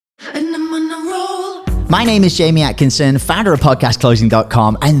My name is Jamie Atkinson, founder of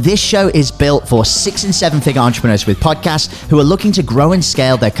podcastclosing.com, and this show is built for 6 and 7 figure entrepreneurs with podcasts who are looking to grow and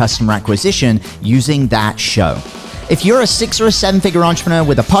scale their customer acquisition using that show. If you're a 6 or a 7 figure entrepreneur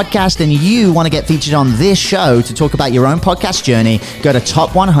with a podcast and you want to get featured on this show to talk about your own podcast journey, go to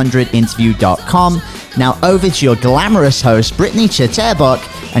top100interview.com. Now over to your glamorous host, Brittany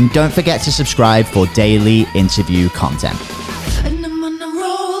Chatterbach, and don't forget to subscribe for daily interview content.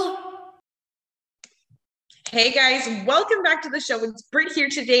 Hey guys, welcome back to the show. It's Britt here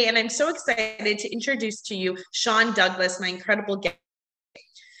today, and I'm so excited to introduce to you Sean Douglas, my incredible guest.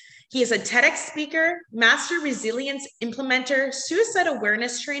 He is a TEDx speaker, master resilience implementer, suicide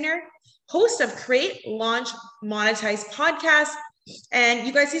awareness trainer, host of Create, Launch, Monetize podcast. And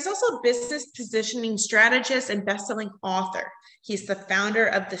you guys, he's also a business positioning strategist and best-selling author. He's the founder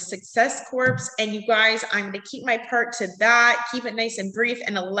of the Success Corps. And you guys, I'm going to keep my part to that, keep it nice and brief,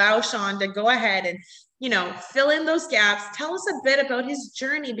 and allow Sean to go ahead and fill in those gaps. Tell us a bit about his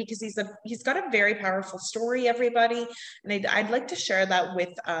journey, because he's got a very powerful story, everybody. And I'd like to share that with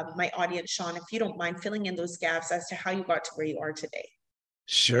my audience, Sean, if you don't mind filling in those gaps as to how you got to where you are today.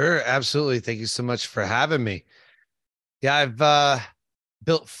 Sure. Absolutely. Thank you so much for having me. Yeah, I've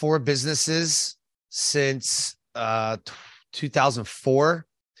built 4 businesses since 2004.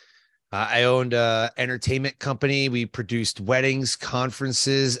 I owned an entertainment company. We produced weddings,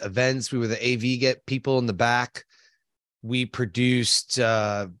 conferences, events. We were the AV get people in the back. We produced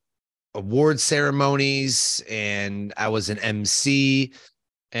award ceremonies, and I was an MC,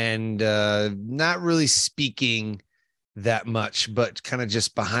 and not really speaking that much, but kind of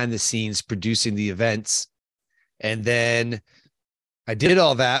just behind the scenes producing the events. And then I did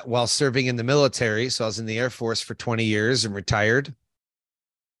all that while serving in the military. So I was in the Air Force for 20 years and retired.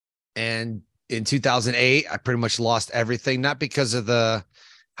 And in 2008, I pretty much lost everything, not because of the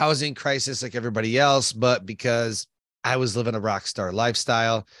housing crisis like everybody else, but because I was living a rock star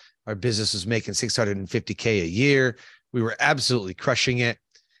lifestyle. Our business was making $650K a year. We were absolutely crushing it.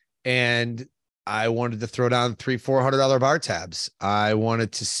 And I wanted to throw down $300-$400 bar tabs. I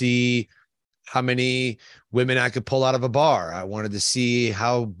wanted to see how many women I could pull out of a bar. I wanted to see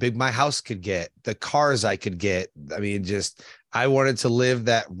how big my house could get, the cars I could get. I mean, I wanted to live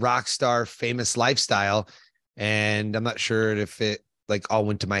that rock star famous lifestyle. And I'm not sure if it all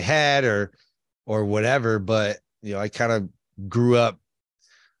went to my head or whatever, but I kind of grew up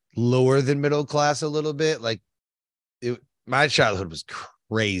lower than middle class a little bit. My childhood was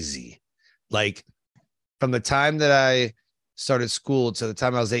crazy. From the time that I started school to the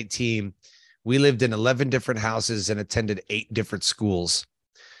time I was 18, we lived in 11 different houses and attended 8 different schools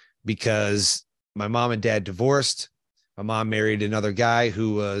because my mom and dad divorced. My mom married another guy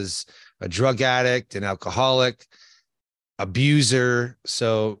who was a drug addict, an alcoholic, abuser.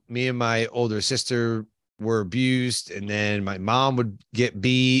 So me and my older sister were abused, and then my mom would get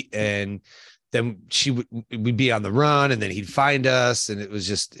beat, and then we'd be on the run, and then he'd find us, and it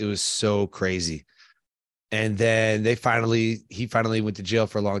was so crazy. And then he finally went to jail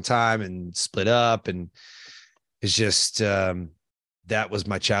for a long time and split up. And it's just, that was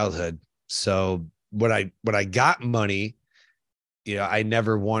my childhood. So when I got money, I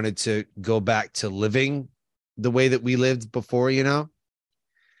never wanted to go back to living the way that we lived before, and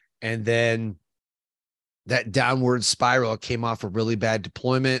then that downward spiral came off a really bad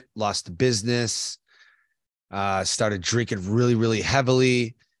deployment, lost the business, started drinking really, really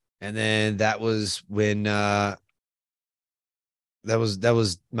heavily. And then that was when I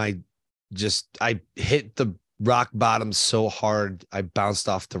hit the rock bottom so hard, I bounced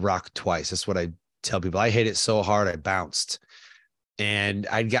off the rock twice. That's what I tell people. I hit it so hard, I bounced. And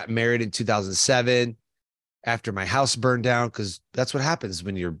I got married in 2007 after my house burned down, because that's what happens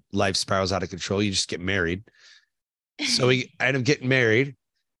when your life spirals out of control. You just get married. So I ended up getting married.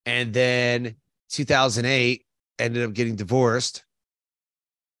 And then 2008, ended up getting divorced.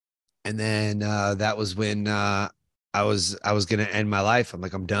 And then that was when I was going to end my life. I'm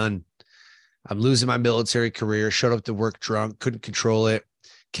like, I'm done. I'm losing my military career. Showed up to work drunk, couldn't control it,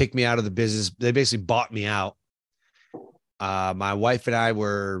 kicked me out of the business. They basically bought me out. My wife and I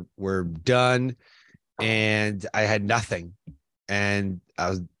were done, and I had nothing. And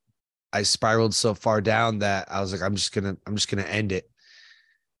I spiraled so far down that I was like, I'm just gonna end it.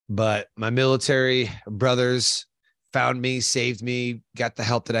 But my military brothers found me, saved me, got the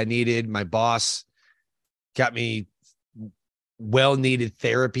help that I needed. My boss got me well-needed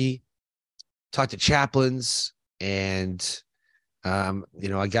therapy, talked to chaplains, and,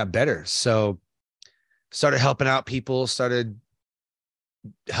 I got better. So started helping out people, started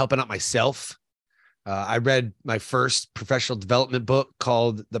helping out myself, I read my first professional development book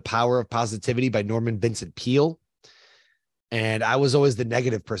called The Power of Positivity by Norman Vincent Peale. And I was always the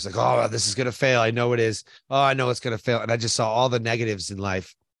negative person. Like, oh, this is going to fail. I know it is. Oh, I know it's going to fail. And I just saw all the negatives in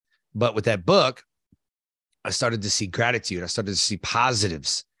life. But with that book, I started to see gratitude. I started to see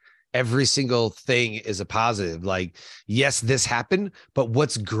positives. Every single thing is a positive. Like, yes, this happened, but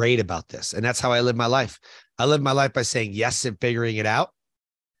what's great about this? And that's how I live my life. I live my life by saying yes and figuring it out,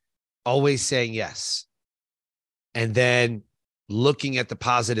 always saying yes. And then looking at the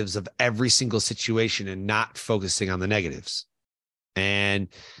positives of every single situation and not focusing on the negatives. And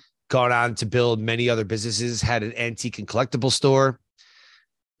gone on to build many other businesses, had an antique and collectible store,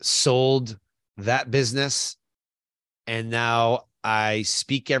 sold that business. And now I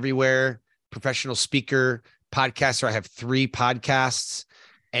speak everywhere, professional speaker, podcaster. I have 3 podcasts.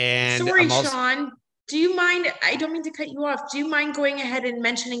 And Sorry, I'm also, Sean. Do you mind? I don't mean to cut you off. Do you mind going ahead and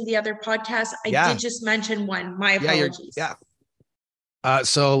mentioning the other podcasts? I yeah, did just mention one. My yeah, apologies.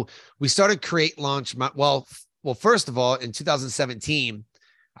 So we started Create Launch. Well, first of all, in 2017,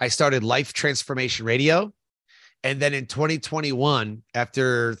 I started Life Transformation Radio. And then in 2021,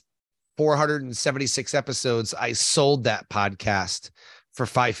 after 476 episodes, I sold that podcast for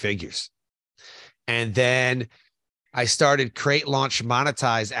 5 figures. And then I started Create, Launch,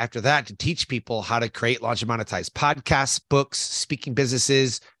 Monetize after that to teach people how to create, launch, and monetize podcasts, books, speaking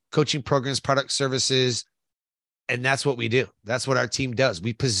businesses, coaching programs, product services. And that's what we do. That's what our team does.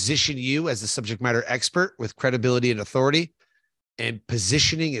 We position you as the subject matter expert with credibility and authority. And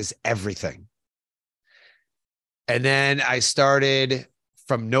positioning is everything. And then I started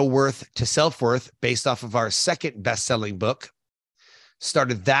From No Worth to Self-Worth based off of our second best-selling book.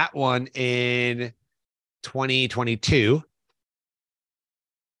 Started that one in 2022.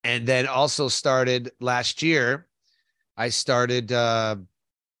 And then also started last year, I started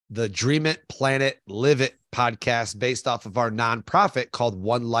the Dream It, Plan It, Live It podcast based off of our nonprofit called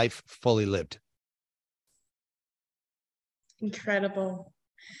One Life Fully Lived. Incredible.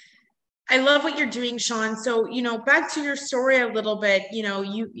 I love what you're doing, Sean. So, back to your story a little bit,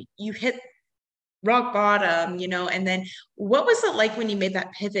 you hit rock bottom, and then what was it like when you made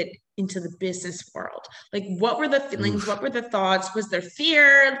that pivot into the business world? Like, what were the feelings? Oof. What were the thoughts? Was there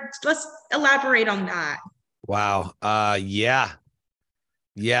fear? Let's elaborate on that. Wow. Yeah.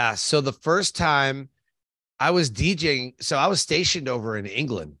 So the first time I was DJing, so I was stationed over in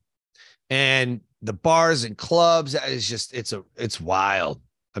England, and the bars and clubs is just, it's wild.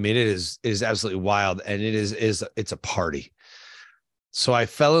 I mean, it is absolutely wild. And it's a party. So I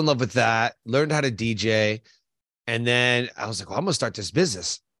fell in love with that, learned how to DJ. And then I was like, well, I'm going to start this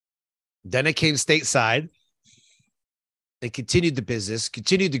business. Then I came stateside and continued the business,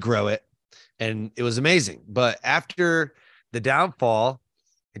 continued to grow it. And it was amazing. But after the downfall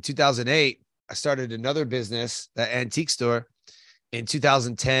in 2008, I started another business, that antique store, in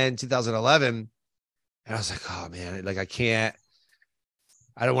 2010, 2011. And I was like, oh man, like I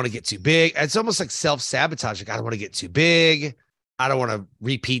don't want to get too big. It's almost like self-sabotage. Like, I don't want to get too big. I don't want to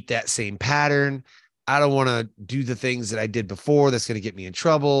repeat that same pattern. I don't want to do the things that I did before that's going to get me in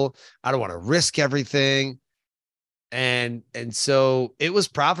trouble. I don't want to risk everything. And so it was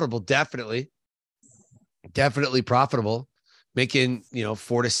profitable, definitely profitable, making,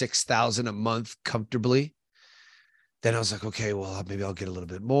 4,000 to 6,000 a month comfortably. Then I was like, okay, well, maybe I'll get a little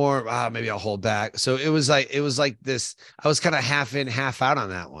bit more. Maybe I'll hold back. So it was like this, I was kind of half in, half out on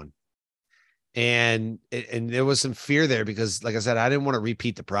that one. And there was some fear there because, like I said, I didn't want to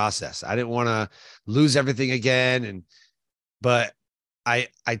repeat the process. I didn't want to lose everything again. But I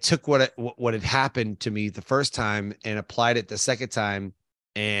took what had happened to me the first time and applied it the second time.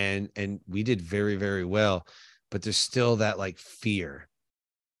 And we did very, very well, but there's still that like fear.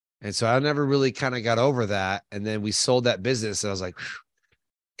 And so I never really kind of got over that. And then we sold that business and I was like,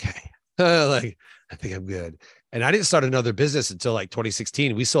 okay, like, I think I'm good. And I didn't start another business until like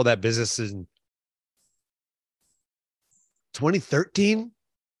 2016. We sold that business in 2013,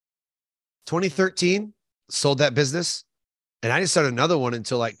 sold that business. And I didn't start another one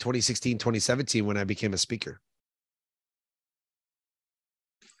until like 2016, 2017, when I became a speaker.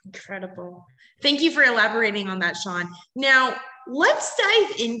 Incredible. Thank you for elaborating on that, Sean. Now, let's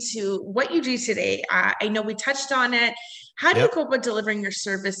dive into what you do today. I know we touched on it. How do you go about delivering your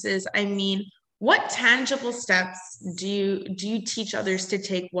services? I mean, what tangible steps do you teach others to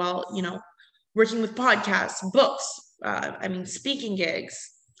take while, working with podcasts, books, speaking gigs,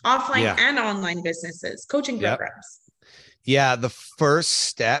 offline and online businesses, coaching programs? Yeah. The first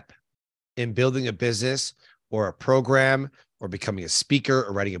step in building a business or a program or becoming a speaker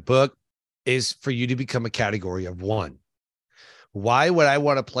or writing a book is for you to become a category of one. Why would I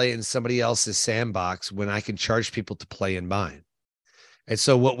want to play in somebody else's sandbox when I can charge people to play in mine? And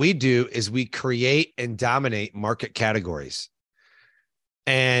so what we do is we create and dominate market categories.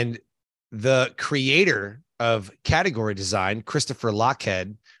 And the creator of category design, Christopher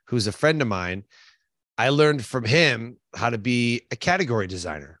Lockhead, who's a friend of mine, I learned from him how to be a category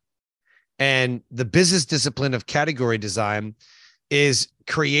designer. And the business discipline of category design is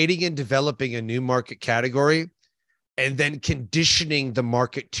creating and developing a new market category and then conditioning the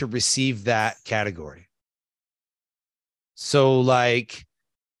market to receive that category. So like,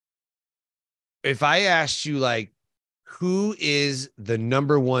 if I asked you like, who is the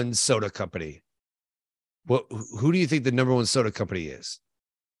number one soda company? Who do you think the number one soda company is?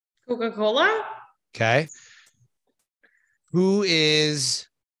 Coca-Cola? Okay. Who is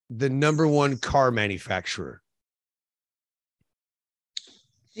the number one car manufacturer?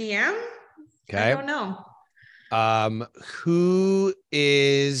 GM? Okay. I don't know. Who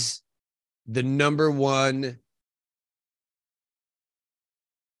is the number one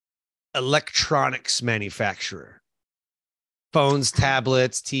electronics manufacturer? Phones,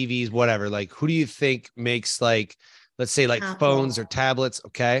 tablets, TVs, whatever. Like, who do you think makes like, let's say like Apple. phones or tablets?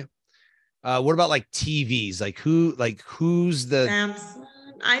 Okay. What about like TVs? Who's the Samsung?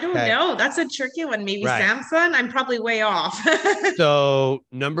 I don't okay. know. That's a tricky one. Maybe Right. Samsung. I'm probably way off. So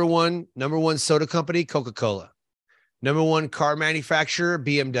number one soda company, Coca-Cola. Number one car manufacturer,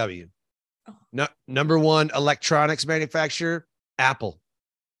 BMW. No, number one electronics manufacturer, Apple.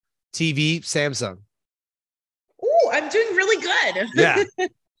 TV, Samsung. Ooh, I'm doing really good. Yeah.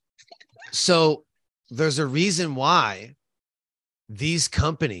 So there's a reason why these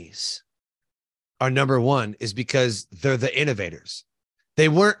companies are number one is because they're the innovators. They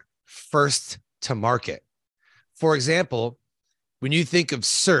weren't first to market. For example, when you think of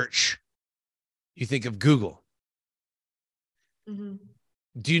search, you think of Google. Mm-hmm.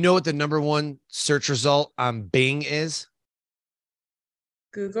 Do you know what the number one search result on Bing is?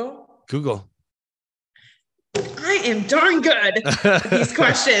 Google. I am darn good at these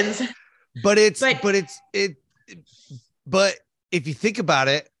questions. But if you think about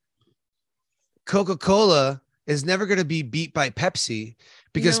it, Coca-Cola is never going to be beat by Pepsi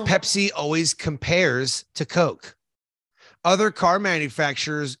because Pepsi always compares to Coke. Other car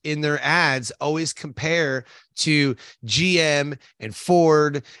manufacturers in their ads always compare to GM and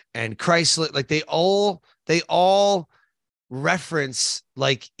Ford and Chrysler. Like they all reference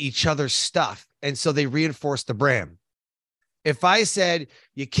like each other's stuff. And so they reinforce the brand. If I said,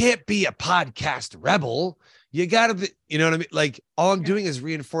 you can't be a podcast rebel, you got to be, you know what I mean? Like all I'm doing is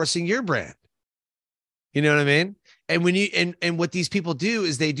reinforcing your brand. You know what I mean? And when you, and what these people do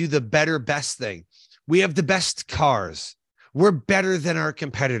is they do the better, best thing. We have the best cars. We're better than our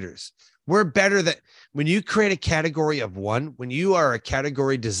competitors. We're better than when you create a category of one, when you are a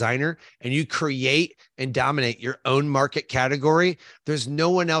category designer and you create and dominate your own market category, there's no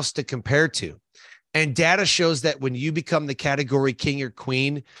one else to compare to. And data shows that when you become the category king or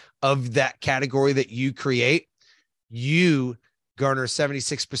queen of that category that you create, you garner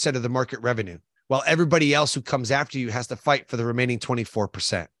 76% of the market revenue, while everybody else who comes after you has to fight for the remaining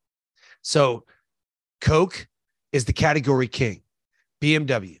 24%. So Coke is the category king.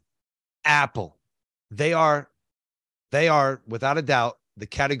 BMW, Apple, they are without a doubt the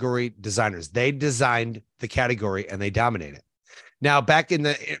category designers. They designed the category and they dominate it. Now, back in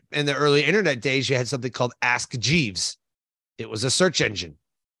the early internet days, you had something called Ask Jeeves. It was a search engine.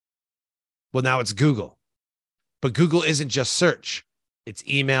 Well, now it's Google. But Google isn't just search. It's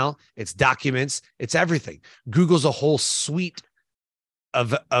email, it's documents, it's everything. Google's a whole suite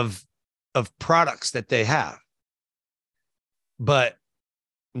of products that they have. But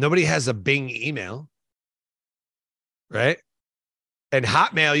nobody has a Bing email, right? And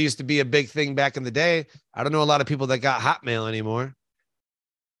Hotmail used to be a big thing back in the day. I don't know a lot of people that got Hotmail anymore.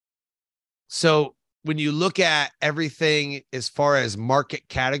 So when you look at everything as far as market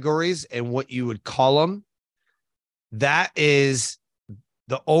categories and what you would call them, that is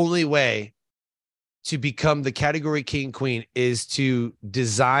the only way to become the category king queen is to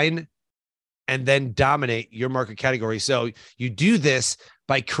design and then dominate your market category. So you do this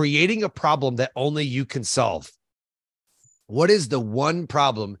by creating a problem that only you can solve. What is the one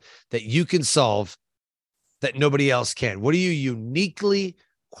problem that you can solve that nobody else can? What are you uniquely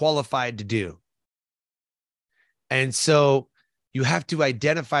qualified to do? And so you have to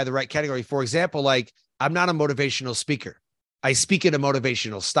identify the right category. For example, like I'm not a motivational speaker. I speak in a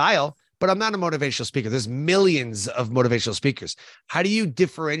motivational style, but I'm not a motivational speaker. There's millions of motivational speakers. How do you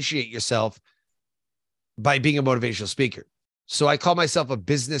differentiate yourself by being a motivational speaker? So I call myself a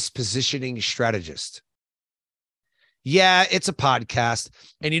business positioning strategist. Yeah, it's a podcast.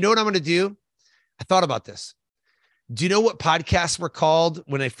 And you know what I'm going to do? I thought about this. Do you know what podcasts were called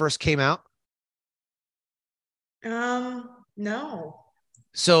when they first came out? No.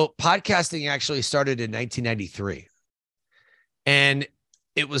 So podcasting actually started in 1993, and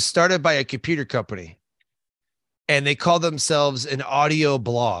it was started by a computer company, and they call themselves an audio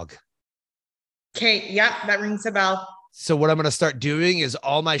blog. Okay. Yeah, that rings a bell. So what I'm going to start doing is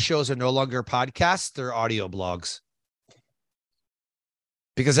all my shows are no longer podcasts, they're audio blogs.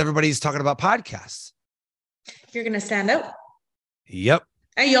 Because everybody's talking about podcasts. You're going to stand out. Yep.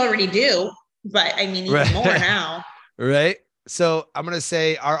 And you already do, but I mean, even more now. Right. So I'm going to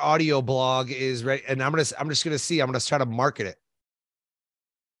say our audio blog is right. And I'm just going to try to market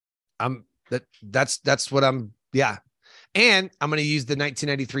it. That's what I'm. Yeah. And I'm going to use the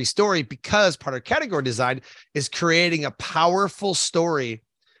 1993 story because part of category design is creating a powerful story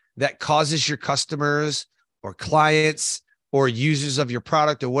that causes your customers or clients or users of your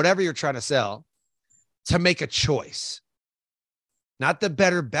product or whatever you're trying to sell to make a choice. Not the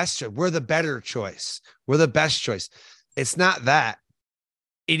better, best choice. We're the better choice. We're the best choice. It's not that.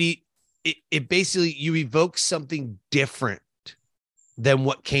 It basically, you evoke something different than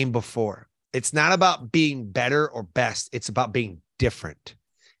what came before. It's not about being better or best. It's about being different.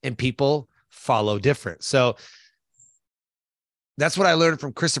 And people follow different. So that's what I learned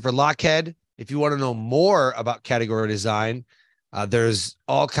from Christopher Lochhead. If you want to know more about category design, there's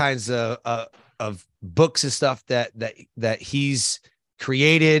all kinds of books and stuff that he's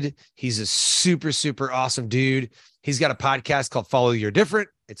created. He's a super, super awesome dude. He's got a podcast called Follow Your Different.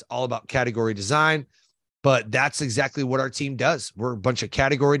 It's all about category design, but that's exactly what our team does. We're a bunch of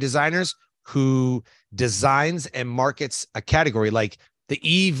category designers who designs and markets a category like the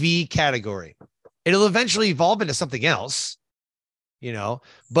EV category. It'll eventually evolve into something else,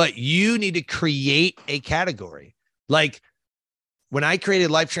 but you need to create a category. Like when I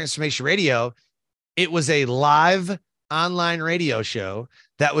created Life Transformation Radio, it was a live online radio show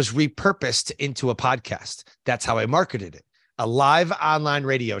that was repurposed into a podcast. That's how I marketed it. A live online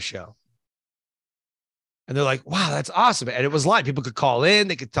radio show. And they're like, wow, that's awesome. And it was live. People could call in.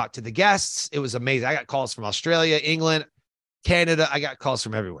 They could talk to the guests. It was amazing. I got calls from Australia, England, Canada. I got calls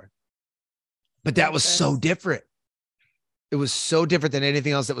from everywhere. But that was so different. It was so different than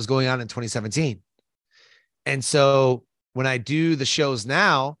anything else that was going on in 2017. And so when I do the shows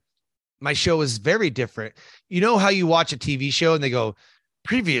now, my show is very different. You know how you watch a TV show and they go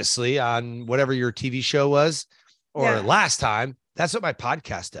previously on whatever your TV show was or last time? That's what my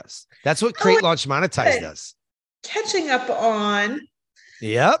podcast does. That's what Create, Launch, Monetize does. Catching up on.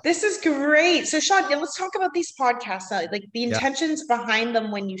 Yep. This is great. So Sean, let's talk about these podcasts, like the intentions behind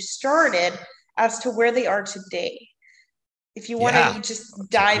them when you started as to where they are today. If you want to just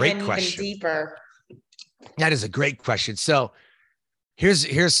dive in even deeper. That is a great question. So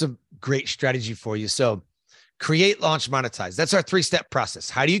here's some great strategy for you. So create, launch, monetize. That's our 3-step process.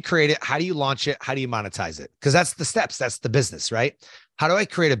 How do you create it? How do you launch it? How do you monetize it? Because that's the steps. That's the business, right? How do I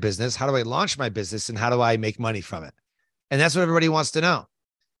create a business? How do I launch my business? And how do I make money from it? And that's what everybody wants to know.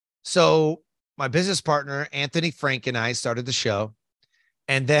 So my business partner, Anthony Frank, and I started the show.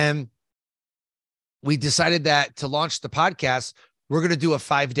 And then we decided that to launch the podcast, we're going to do a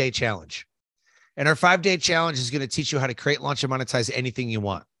 5-day challenge. And our 5-day challenge is going to teach you how to create, launch, and monetize anything you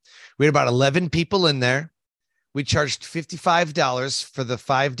want. We had about 11 people in there. We charged $55 for the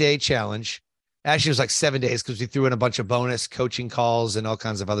 5-day challenge. Actually, it was like 7 days because we threw in a bunch of bonus coaching calls and all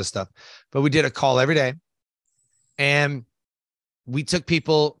kinds of other stuff. But we did a call every day. And we took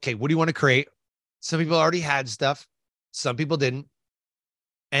people, okay, what do you want to create? Some people already had stuff. Some people didn't.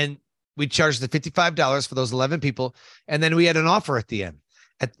 And we charged the $55 for those 11 people. And then we had an offer at the end.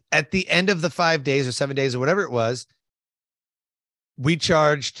 At the end of the 5 days or 7 days or whatever it was, we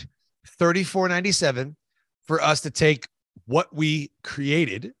charged $34.97 for us to take what we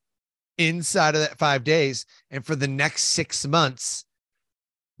created inside of that 5 days. And for the next 6 months,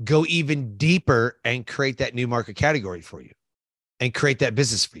 go even deeper and create that new market category for you and create that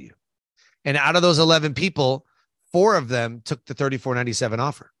business for you. And out of those 11 people, 4 of them took the $34.97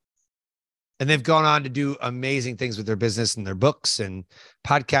 offer. And they've gone on to do amazing things with their business and their books and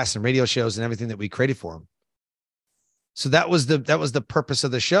podcasts and radio shows and everything that we created for them. So that was the purpose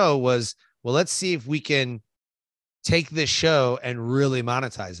of the show was, well, let's see if we can take this show and really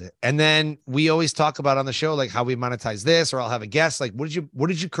monetize it. And then we always talk about on the show, like how we monetize this, or I'll have a guest, like, what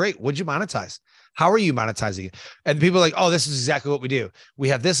did you create? What did you monetize? How are you monetizing it? And people are like, oh, this is exactly what we do. We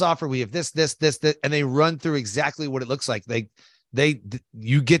have this offer. We have this, and they run through exactly what it looks like.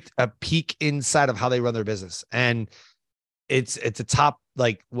 You get a peek inside of how they run their business. And it's a top,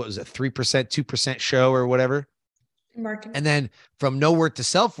 like, what was it? 3%, 2% show or whatever. Marketing. And then from no worth to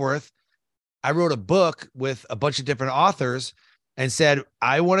self-worth, I wrote a book with a bunch of different authors and said,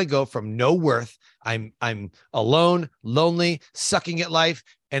 I want to go from no worth. I'm alone, lonely, sucking at life,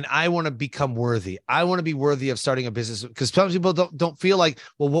 and I want to become worthy. I want to be worthy of starting a business, because some people don't feel like,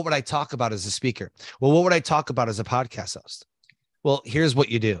 well, what would I talk about as a speaker? Well, what would I talk about as a podcast host? Well, here's what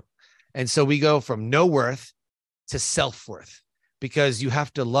you do. And so we go from no worth to self-worth, because you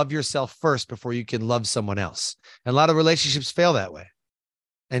have to love yourself first before you can love someone else. And a lot of relationships fail that way.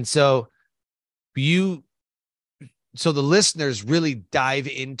 And so so the listeners really dive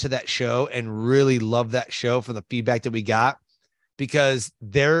into that show and really love that show from the feedback that we got, because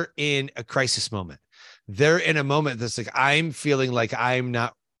they're in a crisis moment. They're in a moment that's like, I'm feeling like I'm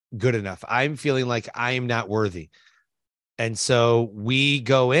not good enough. I'm feeling like I'm not worthy. And so we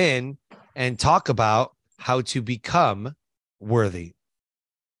go in and talk about how to become worthy.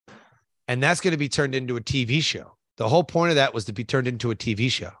 And that's going to be turned into a TV show. The whole point of that was to be turned into a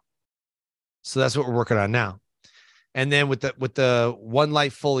TV show. So that's what we're working on now. And then with the One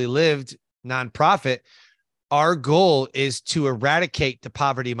Life Fully Lived nonprofit, our goal is to eradicate the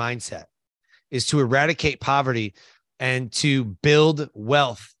poverty mindset, is to eradicate poverty and to build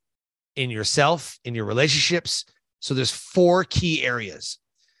wealth in yourself, in your relationships. So there's 4 key areas.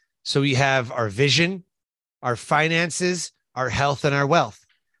 So we have our vision, our finances, our health, and our wealth.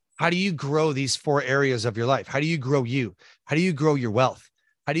 How do you grow these 4 areas of your life? How do you grow you? How do you grow your wealth?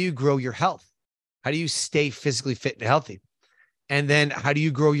 How do you grow your health? How do you stay physically fit and healthy? And then how do you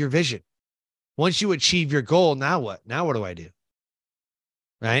grow your vision? Once you achieve your goal, now what? Now what do I do?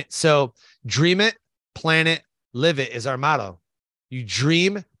 Right? So dream it, plan it, live it is our motto. You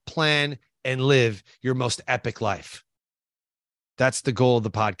dream, plan, and live your most epic life. That's the goal of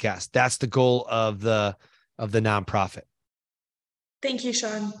the podcast. That's the goal of the nonprofit. Thank you,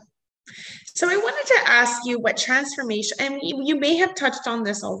 Sean. So I wanted to ask you what transformation, and you may have touched on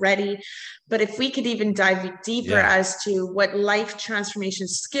this already, but if we could even dive deeper as to what life transformation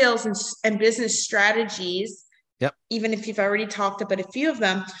skills and business strategies, even if you've already talked about a few of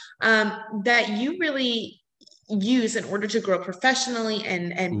them, that you really use in order to grow professionally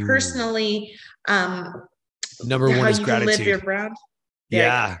and personally. Number one is how you gratitude. Live your brand.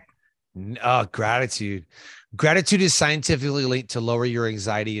 Gratitude. Gratitude is scientifically linked to lower your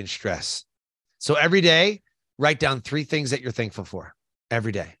anxiety and stress. So every day, write down 3 things that you're thankful for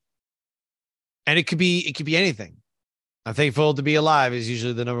every day. And it could be anything. I'm thankful to be alive is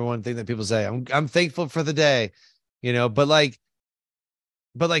usually the number one thing that people say. I'm thankful for the day, but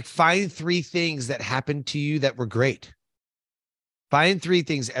find 3 things that happened to you that were great. Find 3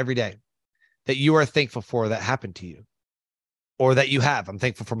 things every day that you are thankful for that happened to you or that you have. I'm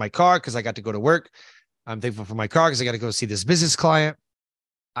thankful for my car because I got to go to work. I'm thankful for my car because I got to go see this business client.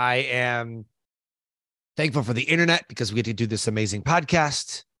 I am thankful for the internet because we get to do this amazing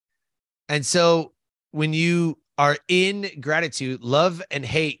podcast. And so when you are in gratitude, love and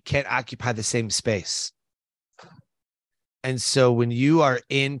hate can't occupy the same space. And so when you are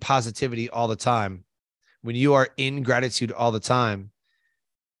in positivity all the time, when you are in gratitude all the time,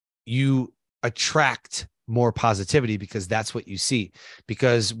 you attract more positivity because that's what you see.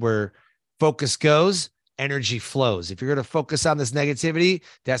 Because where focus goes, energy flows. If you're going to focus on this negativity,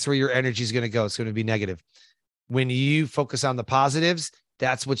 that's where your energy is going to go. It's going to be negative. When you focus on the positives,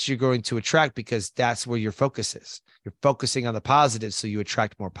 that's what you're going to attract because that's where your focus is. You're focusing on the positives, so you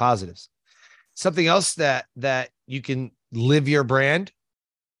attract more positives. Something else that you can live your brand.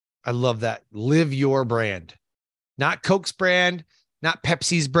 I love that. Live your brand. Not Coke's brand, not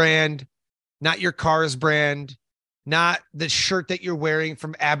Pepsi's brand, not your car's brand, not the shirt that you're wearing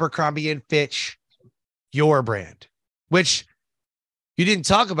from Abercrombie and Fitch. Your brand, which you didn't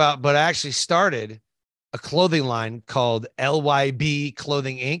talk about, but I actually started a clothing line called LYB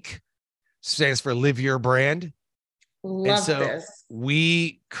Clothing Inc. Stands for Live Your Brand. Love this.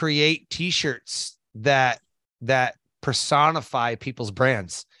 We create t-shirts that personify people's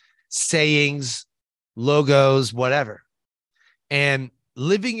brands, sayings, logos, whatever. And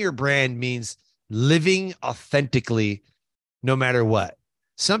living your brand means living authentically no matter what.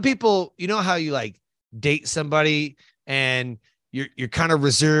 Some people, you know how you date somebody and you're kind of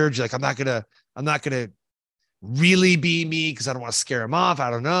reserved. You're like, I'm not gonna really be me because I don't want to scare them off. I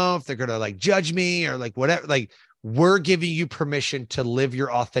don't know if they're gonna judge me or whatever. We're giving you permission to live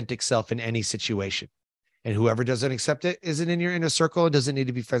your authentic self in any situation. And whoever doesn't accept it isn't in your inner circle. It doesn't need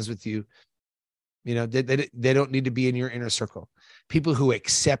to be friends with you. They don't need to be in your inner circle. People who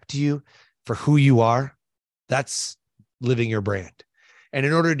accept you for who you are, that's living your brand. And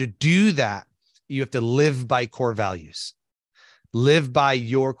in order to do that, you have to live by core values. Live by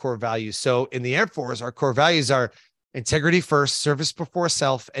your core values. So in the Air Force, our core values are integrity first, service before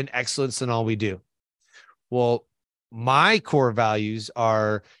self, and excellence in all we do. Well, my core values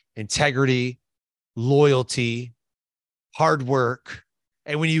are integrity, loyalty, hard work.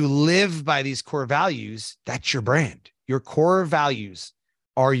 And when you live by these core values, that's your brand. Your core values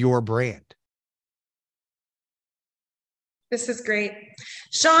are your brand. This is great.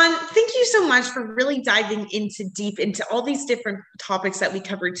 Sean, thank you so much for really diving deep into all these different topics that we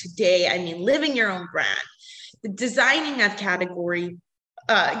covered today. I mean, living your own brand, the designing a category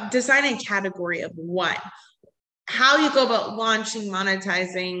of one, how you go about launching,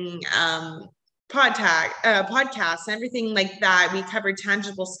 monetizing, podcasts, and everything like that. We covered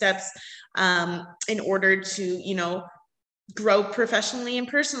tangible steps in order to, grow professionally and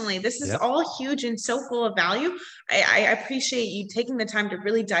personally. This is all huge and so full of value. I appreciate you taking the time to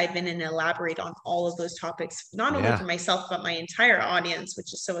really dive in and elaborate on all of those topics, not only for myself, but my entire audience,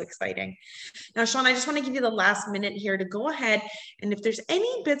 which is so exciting. Now, Sean, I just want to give you the last minute here to go ahead. And if there's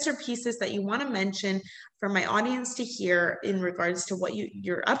any bits or pieces that you want to mention for my audience to hear in regards to what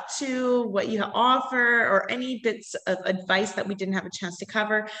you're up to, what you offer, or any bits of advice that we didn't have a chance to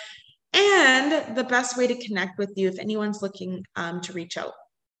cover, and the best way to connect with you if anyone's looking to reach out.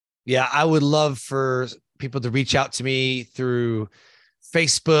 Yeah, I would love for people to reach out to me through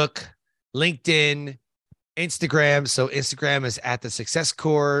Facebook, LinkedIn, Instagram. So Instagram is at The Success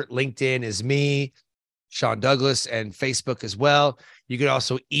Core. LinkedIn is me, Sean Douglas, and Facebook as well. You could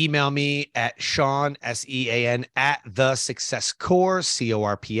also email me at Sean, SEAN, at The Success Core,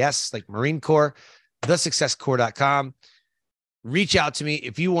 CORPS, like Marine Corps, thesuccesscore.com. Reach out to me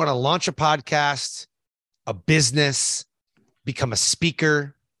if you want to launch a podcast, a business, become a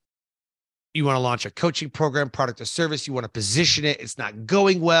speaker. You want to launch a coaching program, product or service. You want to position it. It's not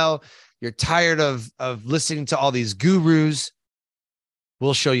going well. You're tired of listening to all these gurus.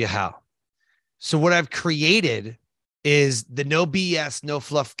 We'll show you how. So what I've created is the no BS, no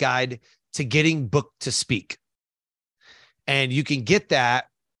fluff guide to getting booked to speak. And you can get that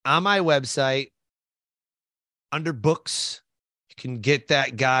on my website under books. You can get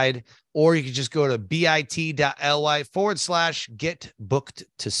that guide, or you can just go to bit.ly/get booked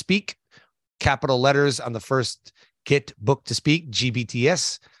to speak. Capital letters on the first, get booked to speak,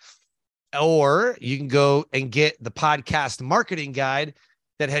 GBTS. Or you can go and get the podcast marketing guide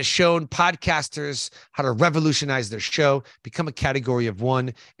that has shown podcasters how to revolutionize their show, become a category of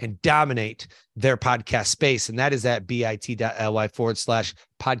one, and dominate their podcast space. And that is at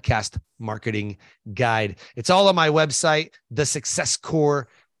bit.ly/podcast marketing guide. It's all on my website,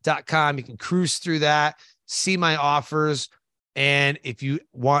 thesuccesscore.com. You can cruise through that, see my offers. And if you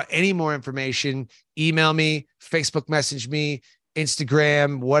want any more information, email me, Facebook message me,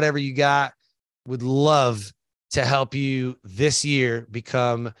 Instagram, whatever you got. Would love to help you this year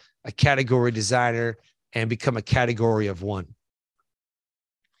become a category designer and become a category of one.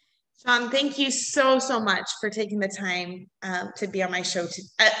 Sean, thank you so much for taking the time to be on my show.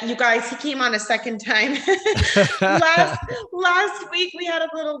 You guys, he came on a second time. last week, we had a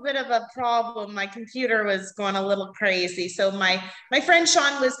little bit of a problem. My computer was going a little crazy. So my friend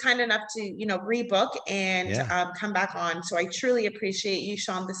Sean was kind enough to, rebook and come back on. So I truly appreciate you,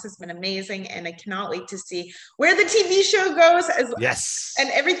 Sean. This has been amazing. And I cannot wait to see where the TV show goes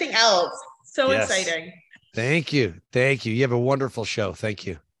and everything else. So exciting. Thank you. You have a wonderful show. Thank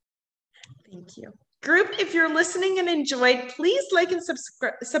you. Thank you. Group, if you're listening and enjoyed, please like and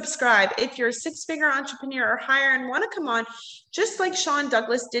subscribe. If you're a six-figure entrepreneur or higher and want to come on, just like Sean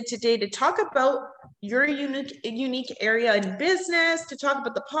Douglas did today, to talk about your unique area in business, to talk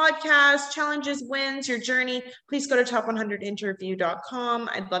about the podcast, challenges, wins, your journey, please go to top100interview.com.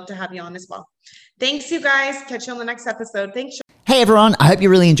 I'd love to have you on as well. Thanks, you guys. Catch you on the next episode. Thanks, Sean. Hey everyone, I hope you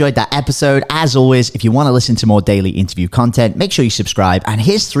really enjoyed that episode. As always, if you want to listen to more daily interview content, make sure you subscribe. And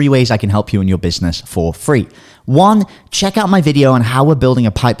here's 3 ways I can help you in your business for free. 1, check out my video on how we're building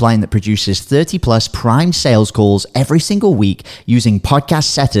a pipeline that produces 30 plus prime sales calls every single week using podcast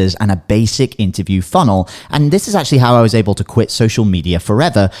setters and a basic interview funnel. And this is actually how I was able to quit social media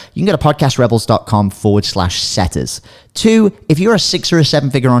forever. You can go to podcastrebels.com/setters. 2, if you're a 6 or a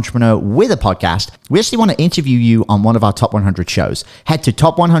 7-figure entrepreneur with a podcast, we actually want to interview you on one of our top 100 shows. Head to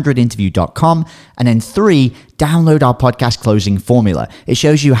top100interview.com. And then 3, download our podcast closing formula. It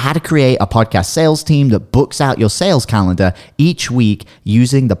shows you how to create a podcast sales team that books out your sales calendar each week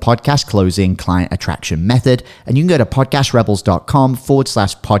using the podcast closing client attraction method. And you can go to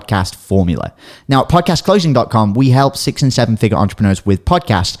podcastrebels.com/podcast formula. Now at podcastclosing.com, we help 6 and 7-figure entrepreneurs with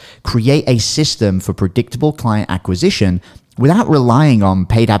podcasts create a system for predictable client acquisition without relying on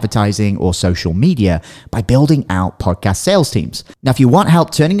paid advertising or social media by building out podcast sales teams. Now, if you want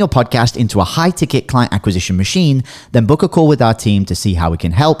help turning your podcast into a high-ticket client acquisition machine, then book a call with our team to see how we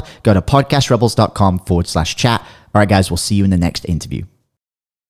can help. Go to podcastrebels.com/chat. All right, guys, we'll see you in the next interview.